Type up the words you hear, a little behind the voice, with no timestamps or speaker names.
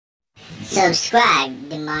Subscribe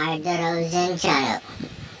to my DeRozan channel.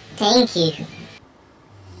 Thank you.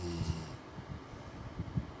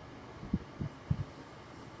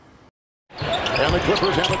 And the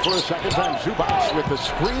Clippers have it for a second time. Zubac with the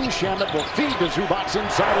screen. Shamet will feed to Zubac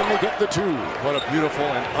inside, and they get the two. What a beautiful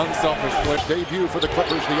and unselfish play. Debut for the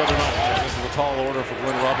Clippers the other night. This is a tall order for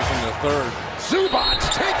Glenn Robinson III. Zubac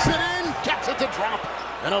takes it in, gets it to drop,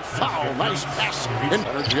 and a foul. Nice pass.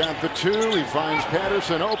 Leonard's got the two. He finds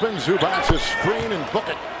Patterson open. Zubac a screen and book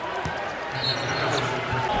it.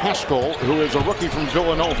 Haskell, who is a rookie from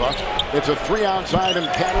Villanova. It's a three outside, and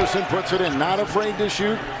Patterson puts it in. Not afraid to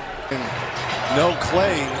shoot. No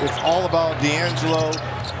Clay. It's all about D'Angelo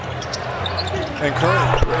and Curry.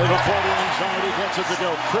 Before the inside, he gets it to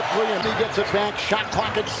go quickly, and he gets it back. Shot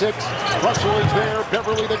clock at 6. Russell is there.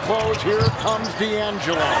 Beverly to close. Here comes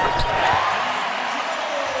D'Angelo.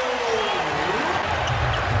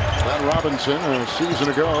 Glenn Robinson, a season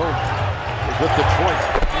ago, was with Detroit.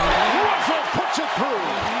 Russell puts it through.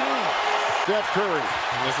 Steph Curry.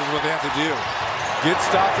 And this is what they have to do. Get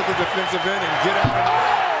stops at the defensive end and get out.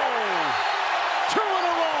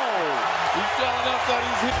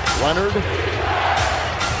 Leonard.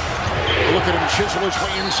 Look at him chisel his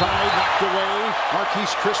way inside, knocked away.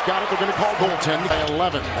 Marquise Chris got it. They're going to call goaltending by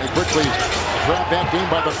 11. They quickly grab that game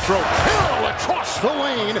by the throat. Hill across the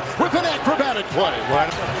lane with an acrobatic play.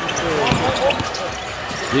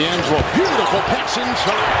 D'Angelo, beautiful pass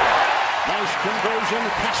inside. Nice conversion.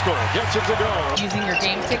 Haskell gets it to go. Using your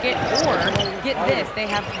game ticket, or get this, they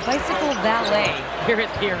have bicycle valet here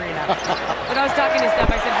at the arena. When I was talking to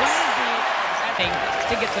Steph, I said, when is the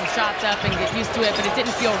to get some shots up and get used to it, but it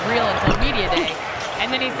didn't feel real until media day.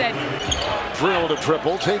 And then he said, drill to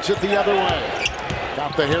triple, takes it the other way.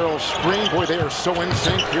 Got the Harrell screen. Boy, they are so in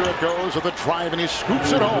sync. Here it goes with a drive, and he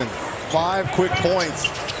scoops it home. 5 quick points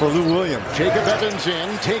for Lou Williams. Jacob Evans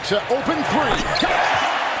in, takes an open three.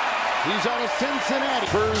 He's out of Cincinnati.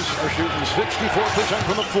 Spurs are shooting 64%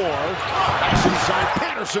 from the floor. Nice inside.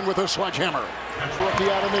 Patterson with a sledgehammer. Rookie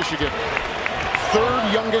out of Michigan. Third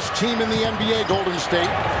youngest team in the NBA, Golden State.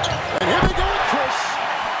 And here they go, Chris,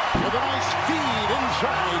 with a nice feed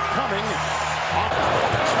inside coming.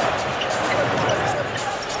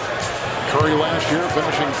 Curry last year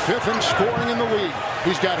finishing 5th in scoring in the league.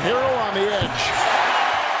 He's got Harrell on the edge.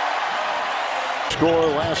 Scorer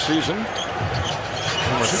last season.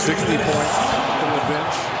 Over 60 points from the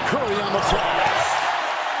bench. Curry on the fly.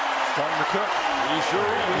 Starting to cook. He sure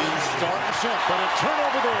is. He's starting to set, but a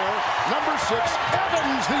turnover there. Number 6,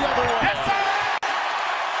 Evans the other way.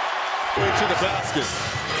 To the basket.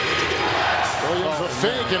 Williams a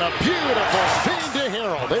fake and a beautiful feed to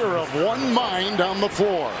Harrell. They are of one mind on the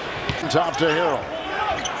floor. Top to Harrell.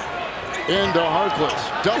 Into Harkless.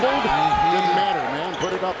 Doubled. Didn't matter, man.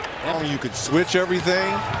 Put it up. You could switch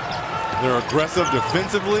everything. They're aggressive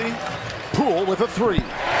defensively. Poole with a 3.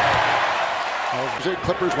 The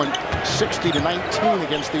Clippers went 60-19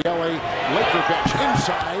 against the LA Laker bench.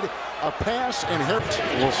 Inside, a pass, and Herbst.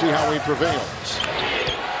 We'll see how he prevails.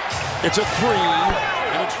 It's a 3,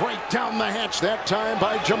 and it's right down the hatch that time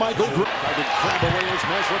by JaMychal Green. Tried to grab away his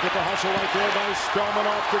mess. Look at the hustle right there by Spellman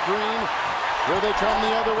off the green. Here they come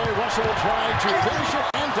the other way. Russell will try to finish it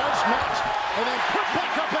and does not. And then put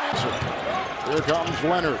back up and answer. Here comes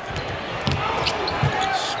Leonard.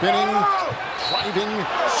 Spinning, driving,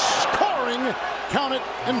 scoring, count it,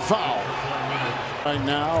 and foul. Right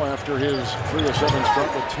now, after his 3 of 7 start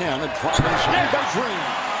with 10, and driving inside by Green.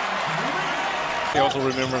 He also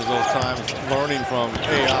remembers those times learning from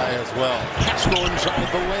AI as well. Haskell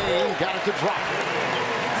inside the lane, got it to drop.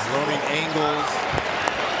 Learning angles.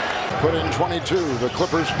 Put in 22. The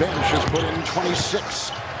Clippers bench has put in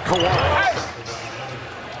 26. Kawhi.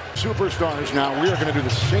 Superstars now. We are going to do the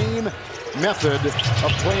same method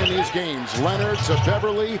of playing these games. Leonard to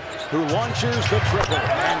Beverly, who launches the triple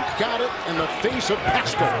and got it in the face of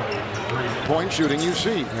Haskell. Point shooting, you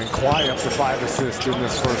see. And Kawhi up to 5 assists in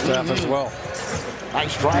this first half as well.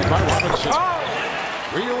 Nice drive by Robinson.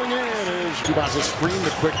 Reeling in is about to screen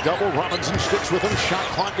the quick double. Robinson sticks with him. Shot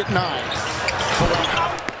clock at 9.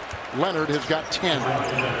 Leonard has got 10.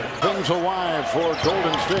 Things alive for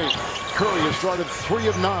Golden State. Curry has started 3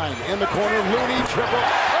 of 9. In the corner, Looney triple.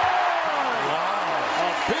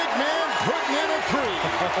 A big man putting in a 3.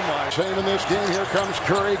 Same in this game. Here comes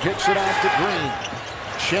Curry. Kicks it out to Green.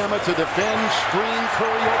 Shamet to defend. Screen.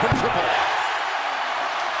 Curry open triple.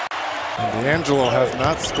 D'Angelo has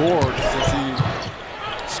not scored since he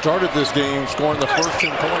started this game, scoring the first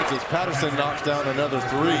 10 points as Patterson knocks down another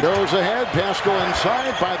 3. Goes ahead. Pascal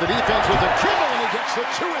inside by the defense with a dribble, and he gets the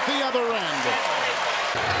 2 at the other end.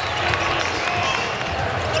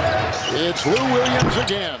 It's Lou Williams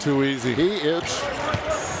again. Too easy. He is.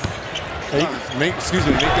 Make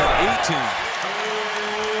that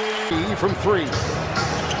 18. From 3.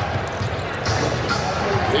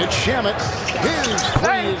 It's Shamet. His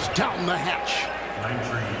 3 is down the hatch.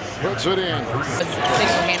 Puts it in.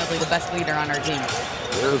 Single-handedly the best leader on our team.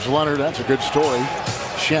 There's Leonard. That's a good story.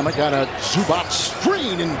 Shamet got a Zubac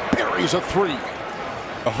screen and buries a 3.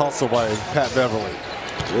 A hustle by Pat Beverly.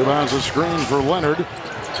 Rebounds a screen for Leonard,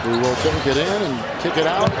 who will take it in and kick it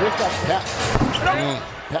out.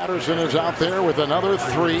 Patterson is out there with another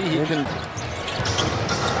 3. He can.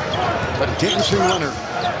 But dancing Leonard.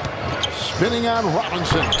 Spinning on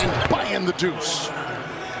Robinson and buying the deuce.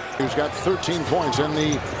 He's got 13 points and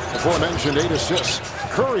the aforementioned 8 assists.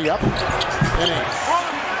 Curry up and in.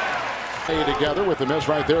 Together with the miss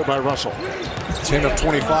right there by Russell. 10 of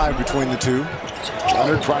 25 between the two.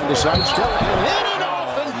 Leonard trying to sidestep and hit it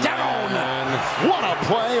off and down. What a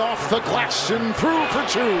play off the glass and through for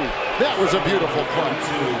 2. That was a beautiful play.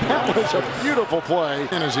 That was a beautiful play.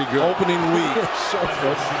 And is he good? Opening week. So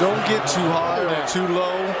don't get too high or too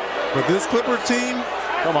low. But this Clipper team,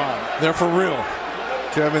 come on, they're for real.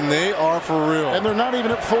 Kevin, they are for real. And they're not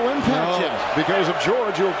even at full impact yet because of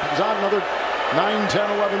George, who's on another 9,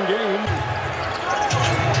 10, 11 game.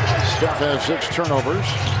 Steph has 6 turnovers.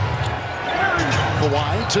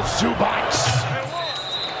 Kawhi to Zubac.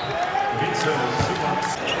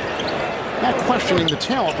 Not questioning the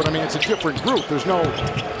talent, but I mean, it's a different group. There's no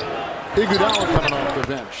Iguodala coming off the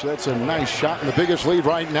bench. That's a nice shot and the biggest lead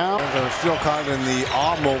right now. They're still kind of in the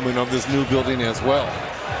awe moment of this new building as well.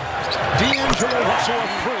 D'Angelo Russell a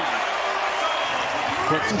 3.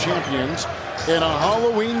 Brooklyn champions in a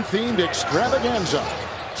Halloween-themed extravaganza.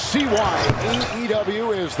 See why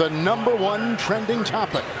AEW is the #1 trending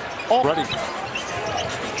topic. Already.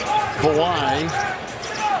 Kawhi.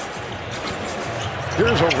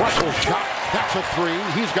 Here's a Russell shot. That's a 3.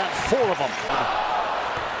 He's got 4 of them.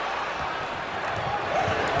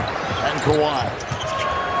 And Kawhi.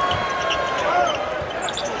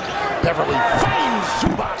 Beverly finds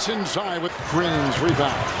Zubac inside with Green's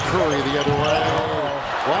rebound. Curry the other way.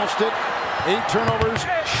 Lost it. 8 turnovers.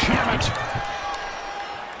 Shamet.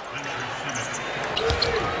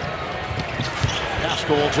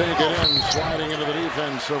 Pascal will take it in, sliding into the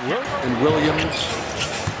defense of Williams.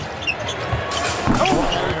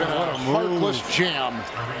 Harkless jam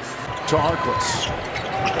to Harkless.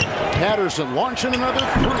 Patterson launching another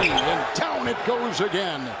 3, and down it goes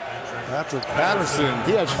again. Patrick Patterson.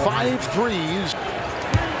 He has 5 threes.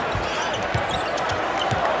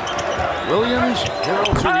 Williams,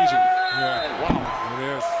 Harold, too easy. Yeah. Wow, it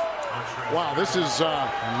is. Wow, this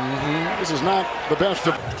is not the best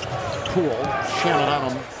of Poole. Shannon on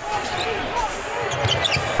him.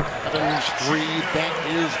 Evans 3, that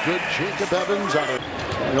is good. Jacob Evans on it.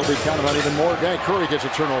 He'll be counted on even more. Guy Curry gets a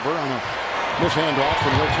turnover on a mishandoff,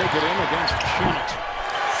 and he'll take it in against Shamet.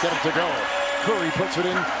 Get it to go. Curry puts it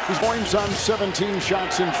in. He's points on 17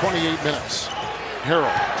 shots in 28 minutes.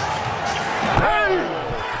 Harold.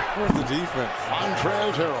 Where's the defense?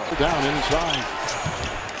 Montrezl Harrell down inside.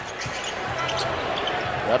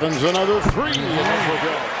 Evans another 3, and this will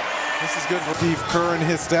go. This is good for Steve Kerr and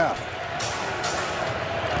his staff.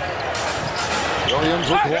 Williams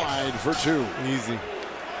will glide for 2. Easy.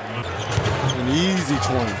 An easy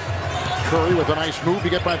 20. Curry with a nice move to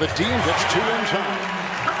get by the D and gets 2 inside.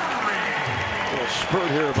 A little spurt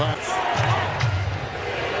here, but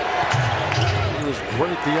he was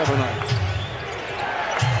great the other night.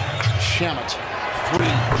 Shamet, 3.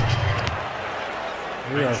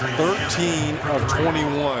 We are 13 of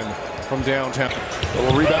 21 from downtown. A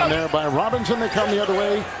little rebound there by Robinson. They come the other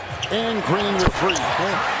way. And Green with 3.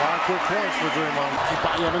 5 quick points for Draymond.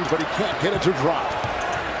 By Evans, but he can't get it to drop.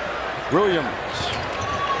 Williams.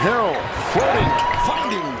 Harrell floating,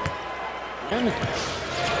 finding. And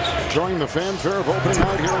join the fanfare of opening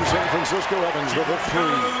night here in San Francisco. Evans with a 3.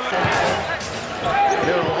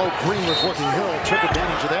 Harrell, Green was looking. Harrell took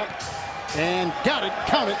advantage of that. And got it,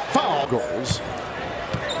 count it, foul goals.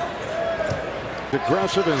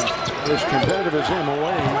 Aggressive and as competitive as him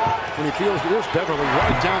away when he feels there's Beverly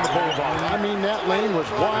right down the boulevard. I mean, that lane was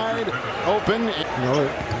wide open. You know,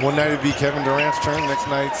 one night it'd be Kevin Durant's turn, next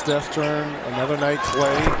night Steph's turn, another night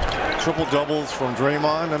Clay. Triple doubles from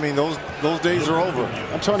Draymond. I mean, those days are over.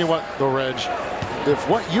 I'm telling you what, though, Reg, if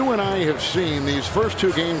what you and I have seen these first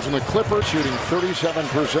 2 games from the Clippers shooting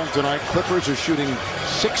 37% tonight, Clippers are shooting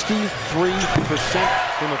 63%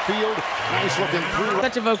 from the field. Nice looking through.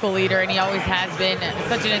 Such a vocal leader, and he always has been.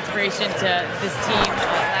 Such an inspiration to this team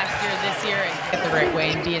last year, this year, and get the right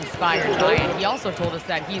way and be inspired by it. He also told us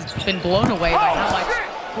that he's been blown away by how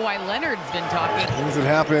much Kawhi Leonard's been talking. Things that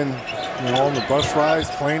happen, you know, on the bus rides,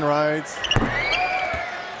 plane rides.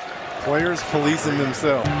 Players policing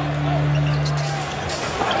themselves.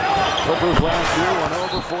 Clippers last year won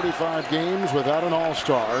over 45 games without an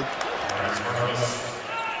all-star.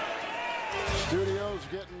 Studio's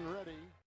getting ready.